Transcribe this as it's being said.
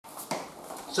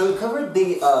So we covered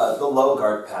the low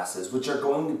guard passes, which are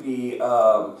going to be,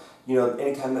 you know,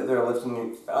 anytime that they're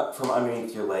lifting up from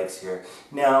underneath your legs here.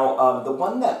 Now, the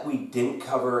one that we didn't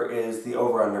cover is the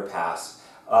over-under pass.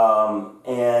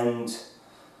 And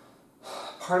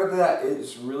part of that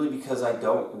is really because I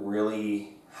don't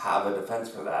really have a defense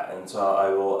for that. And so I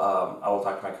will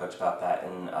talk to my coach about that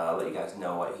and let you guys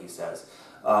know what he says.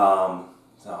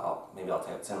 So maybe I'll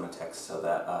send him a text so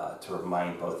that to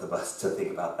remind both of us to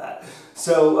think about that.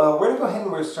 So we're gonna go ahead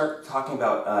and we're gonna start talking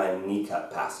about knee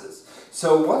cut passes.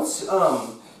 So once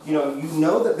you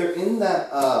know that they're in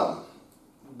that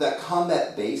that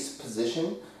combat base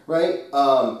position, right?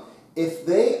 If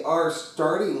they are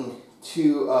starting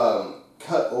to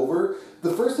cut over,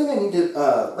 the first thing I need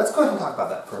to let's go ahead and talk about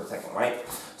that for a second, right?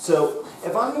 So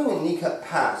if I'm doing a knee cut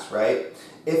pass, right?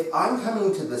 If I'm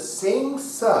coming to the same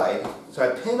side, so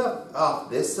I pin up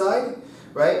off this side,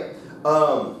 right?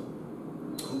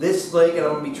 This leg, and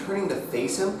I'm going to be turning to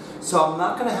face him, so I'm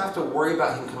not going to have to worry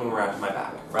about him coming around to my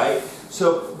back, right?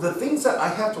 So the things that I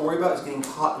have to worry about is getting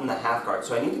caught in the half guard.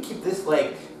 So I need to keep this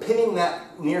leg pinning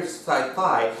that near side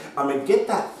thigh. I'm going to get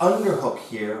that underhook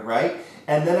here, right?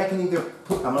 And then I can either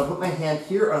put, I'm going to put my hand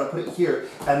here, or I'm going to put it here,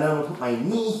 and then I'm going to put my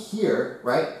knee here,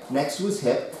 right, next to his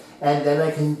hip, and then I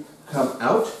can come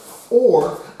out,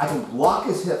 or I can block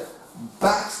his hip,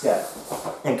 back step,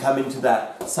 and come into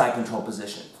that side control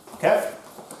position, okay?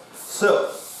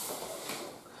 So,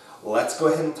 let's go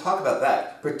ahead and talk about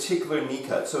that particular knee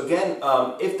cut. So again,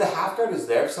 if the half guard is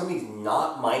there, if somebody's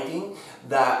not minding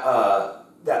that,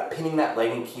 that pinning that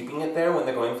leg and keeping it there when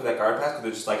they're going for that guard pass, because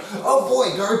they're just like, oh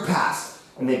boy, guard pass,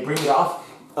 and they bring it off,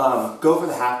 go for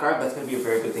the half guard. That's going to be a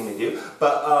very good thing to do.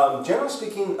 But generally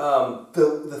speaking,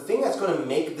 the thing that's going to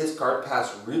make this guard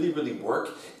pass really, really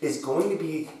work is going to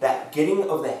be that getting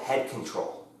of the head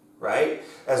control, right?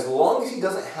 As long as he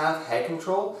doesn't have head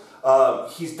control,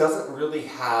 he doesn't really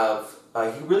have,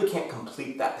 he really can't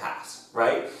complete that pass,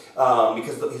 right?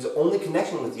 Because his only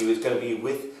connection with you is going to be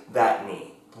with that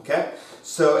knee, okay?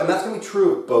 So, and that's going to be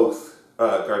true of both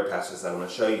guard passes that I'm going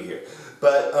to show you here.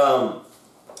 But,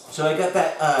 so I got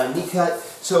that knee cut.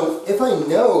 So if I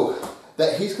know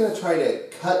that he's going to try to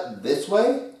cut this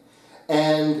way,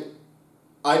 and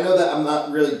I know that I'm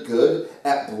not really good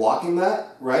at blocking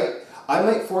that, right? I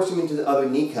might force him into the other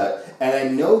knee cut, and I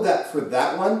know that for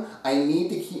that one, I need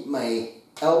to keep my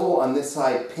elbow on this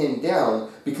side pinned down,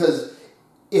 because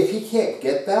if he can't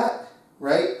get that,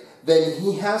 right, then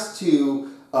he has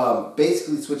to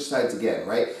basically switch sides again,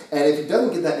 right? And if he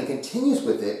doesn't get that and he continues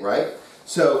with it, right,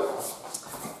 so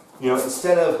you know,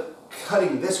 instead of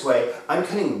cutting this way, I'm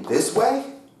cutting this way,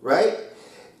 right?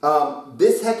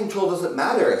 This head control doesn't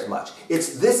matter as much.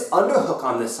 It's this underhook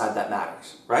on this side that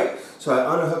matters, right? So I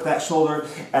underhook that shoulder,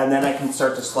 and then I can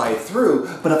start to slide through.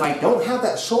 But if I don't have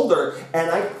that shoulder,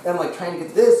 and I'm like trying to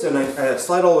get this, and I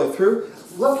slide all the way through,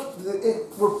 look,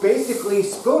 we're basically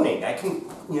spooning. I can,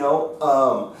 you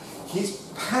know, he's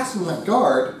passing my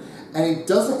guard, and he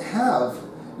doesn't have,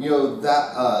 you know,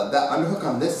 that underhook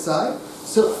on this side.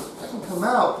 So I can come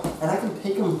out and I can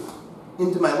take him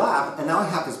into my lap, and now I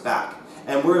have his back.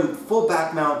 And we're in full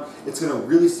back mount. It's going to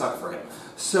really suck for him.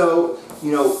 So,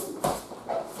 you know,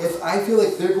 if I feel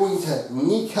like they're going to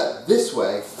knee cut this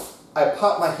way, I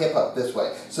pop my hip up this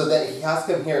way so that he has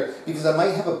to come here, because I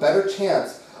might have a better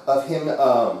chance of him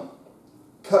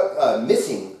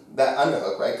missing that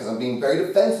underhook, right? Because I'm being very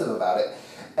defensive about it.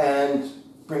 And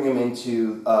bring him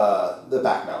into the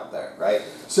back mount there, right?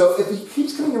 So if he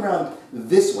keeps coming around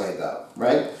this way though,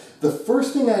 right? The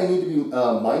first thing I need to be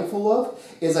mindful of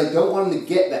is I don't want him to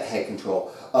get that head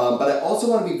control. But I also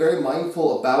want to be very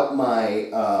mindful about my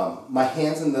my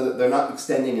hands, and they're not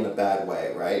extending in a bad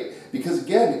way, right? Because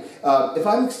again, if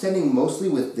I'm extending mostly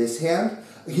with this hand,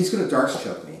 he's going to Darce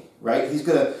choke me, right? He's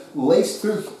going to lace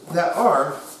through that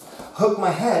arm, hook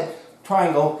my head,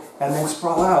 triangle, and then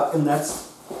sprawl out, and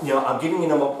that's, you know, I'm giving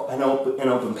him an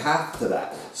open path to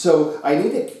that. So I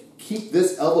need to keep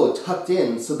this elbow tucked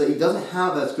in so that he doesn't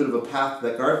have as good of a path to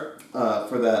that guard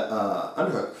for that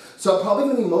underhook. So I'm probably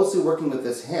going to be mostly working with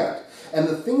this hand. And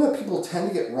the thing that people tend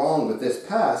to get wrong with this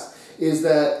pass is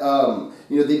that,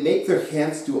 you know, they make their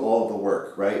hands do all of the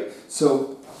work, right?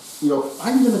 So, you know,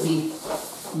 I'm going to be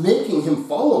making him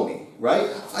follow me, right?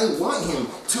 I want him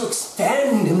to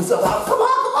extend himself out. Come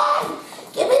on!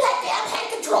 Give me that damn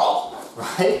head control!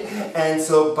 Right? And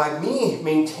so by me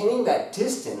maintaining that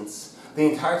distance the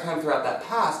entire time throughout that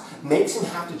pass makes him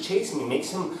have to chase me, makes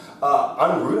him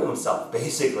unroot himself,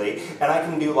 basically, and I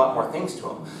can do a lot more things to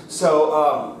him.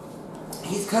 So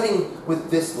he's cutting with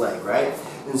this leg, right?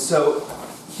 And so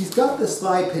he's got the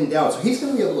slide pinned down, so he's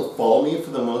going to be able to follow me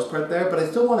for the most part there, but I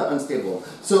still want to unstable him.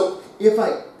 So if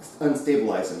I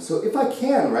unstabilize him, so if I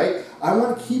can, right, I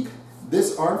want to keep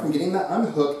this arm from getting that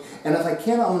unhook, and if I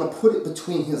can, I'm going to put it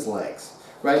between his legs,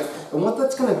 right? And what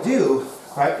that's going to do,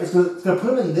 right, is it's going to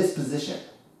put him in this position,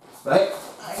 right?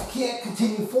 I can't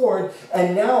continue forward,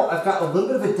 and now I've got a little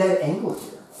bit of a dead angle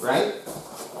here, right?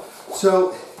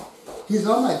 So he's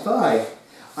on my thigh.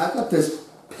 I've got this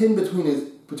pin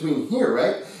between here,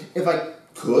 right? If I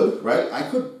could, right, I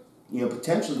could,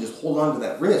 potentially just hold on to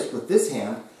that wrist with this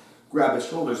hand, grab his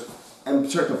shoulders, and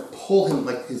start to pull him,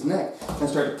 like his neck, and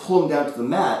start to pull him down to the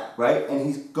mat, right? And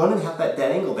he's going to have that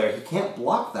dead angle there. He can't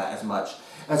block that as much.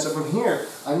 And so from here,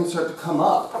 I can start to come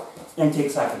up and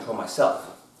take side control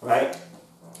myself, right?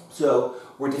 So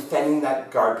we're defending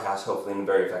that guard pass, hopefully, in a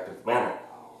very effective manner.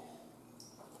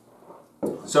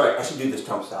 Sorry, I should do this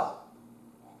Trump style.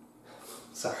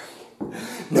 Sorry.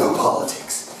 No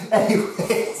politics.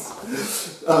 Anyways.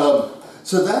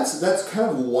 So that's kind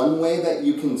of one way that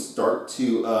you can start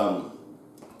to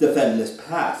defend this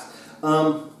pass.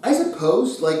 I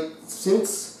suppose, like,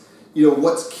 since,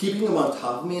 what's keeping him on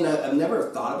top of me, and I've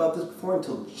never thought about this before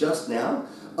until just now,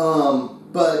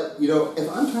 but, if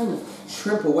I'm trying to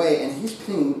shrimp away and he's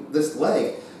pinning this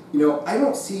leg, I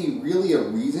don't see really a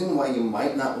reason why you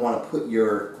might not want to put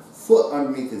your foot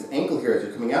underneath his ankle here as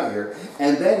you're coming out here,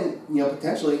 and then,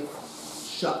 potentially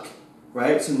shuck,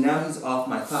 right? So now he's off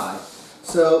my thigh.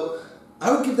 So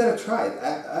I would give that a try.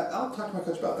 I'll talk to my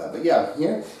coach about that. But yeah, I'm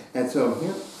here, and so I'm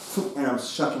here, and I'm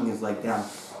shucking his leg down.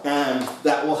 And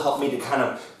that will help me to kind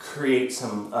of create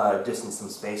some distance, some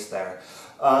space there.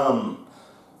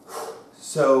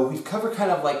 So we've covered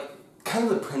kind of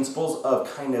the principles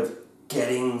of kind of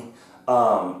getting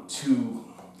to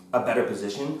a better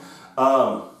position.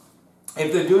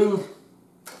 If they're doing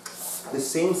the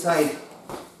same side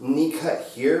knee cut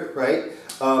here, right?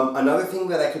 Another thing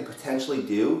that I could potentially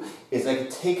do is I could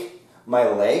take my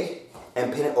leg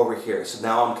and pin it over here. So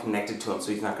now I'm connected to him,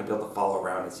 so he's not going to be able to follow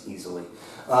around as easily.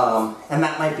 And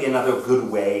that might be another good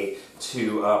way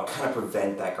to kind of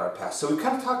prevent that guard pass. So we've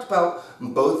kind of talked about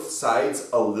both sides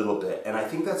a little bit, and I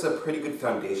think that's a pretty good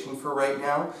foundation for right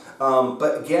now.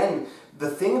 But again, the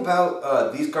thing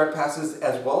about these guard passes,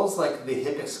 as well as like the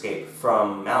hip escape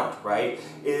from mount, right,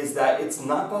 is that it's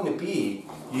not going to be,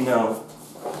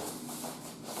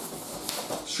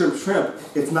 shrimp.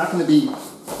 It's not going to be,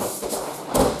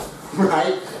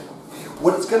 right?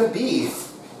 What it's going to be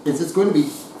is it's going to be,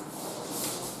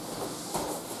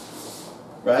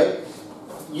 right?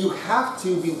 You have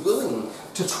to be willing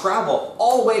to travel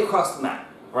all the way across the mat,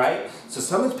 right? So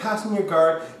someone's passing your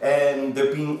guard and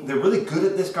they're really good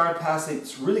at this guard pass.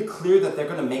 It's really clear that they're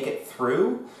going to make it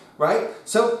through, right?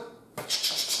 So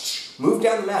move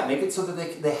down the mat, make it so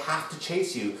that they have to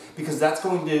chase you, because that's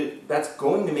going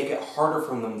to make it harder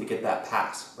for them to get that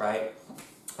pass, right?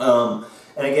 And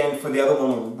again, for the other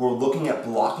one, we're looking at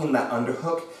blocking that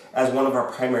underhook as one of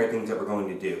our primary things that we're going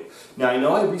to do. Now, I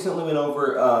know I recently went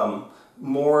over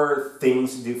more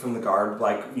things to do from the guard,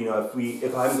 like,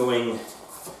 if I'm going,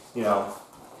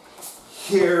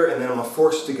 here, and then I'm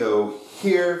forced to go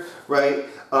here, right?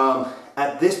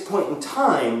 At this point in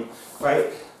time,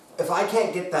 right, if I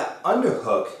can't get that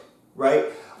underhook, right,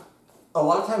 a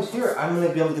lot of times here, I'm going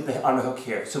to be able to get the underhook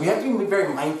here. So we have to be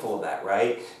very mindful of that,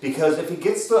 right? Because if he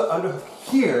gets the underhook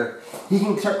here, he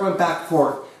can start going back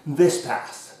for this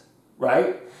pass,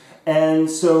 right? And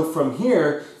so from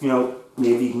here,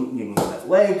 maybe you can get that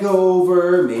leg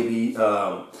over, maybe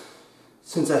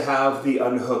since I have the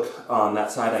underhook on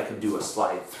that side, I could do a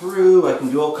slide through, I can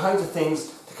do all kinds of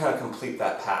things to kind of complete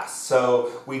that pass.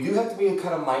 So we do have to be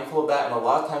kind of mindful of that, and a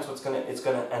lot of times it's going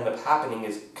to end up happening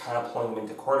is kind of pulling them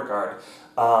into quarter guard.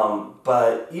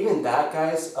 But even that,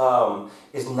 guys,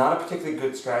 is not a particularly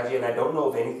good strategy, and I don't know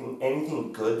of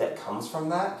anything good that comes from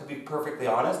that, to be perfectly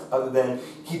honest, other than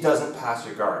he doesn't pass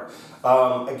your guard.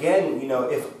 Again,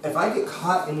 if I get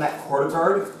caught in that quarter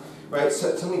guard, right,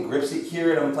 so somebody grips it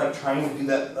here and I'm like trying to do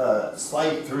that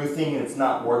slide through thing and it's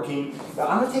not working, now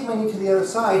I'm going to take my knee to the other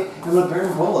side and I'm going to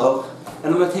berimbolo and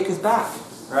I'm going to take his back,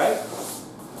 right?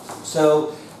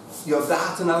 So,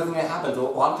 that's another thing that happens. A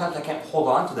lot of times I can't hold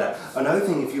on to that. Another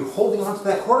thing, if you're holding on to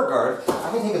that quarter guard, I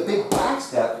can take a big back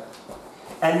step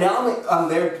and now I'm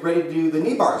there ready to do the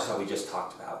knee bars that we just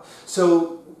talked about.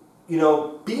 So,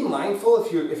 be mindful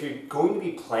if you're going to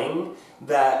be playing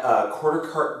that quarter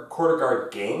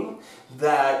guard game,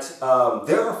 that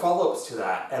there are follow-ups to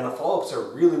that, and the follow-ups are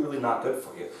really, really not good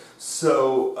for you.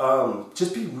 So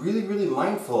just be really, really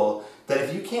mindful that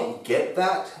if you can't get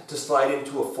that to slide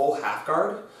into a full half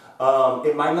guard,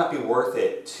 it might not be worth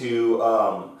it to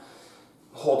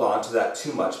hold on to that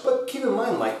too much. But keep in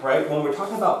mind, like, right, when we're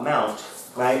talking about mount,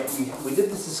 right, we did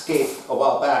this escape a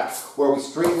while back where we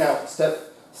straighten out,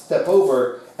 step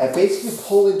over, and basically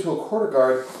pull into a quarter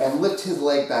guard and lift his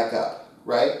leg back up,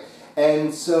 right?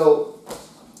 And so,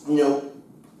 you know,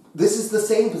 this is the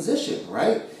same position,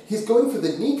 right? He's going for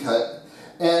the knee cut,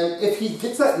 and if he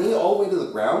gets that knee all the way to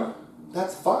the ground,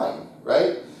 that's fine,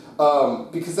 right?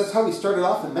 Because that's how we started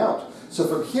off in mount. So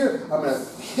from here, I'm going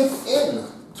to hip in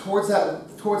towards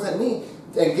that knee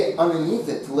and get underneath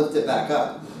it to lift it back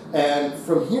up. And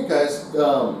from here, guys,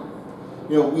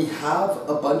 you know, we have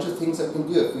a bunch of things that we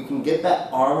can do. If we can get that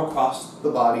arm across the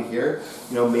body here,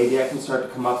 you know, maybe I can start to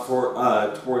come up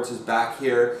towards his back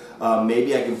here.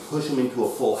 Maybe I can push him into a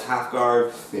full half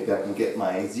guard. Maybe I can get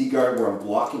my Z guard where I'm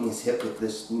blocking his hip with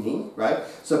this knee, right?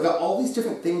 So I've got all these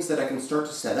different things that I can start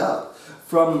to set up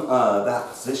from that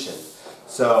position.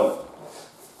 So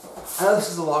I know this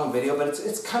is a long video, but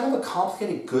it's kind of a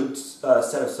complicated, good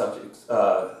set of subjects,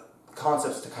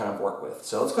 concepts to kind of work with.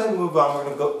 So let's go ahead and move on. We're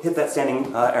going to go hit that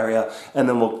standing area, and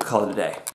then we'll call it a day.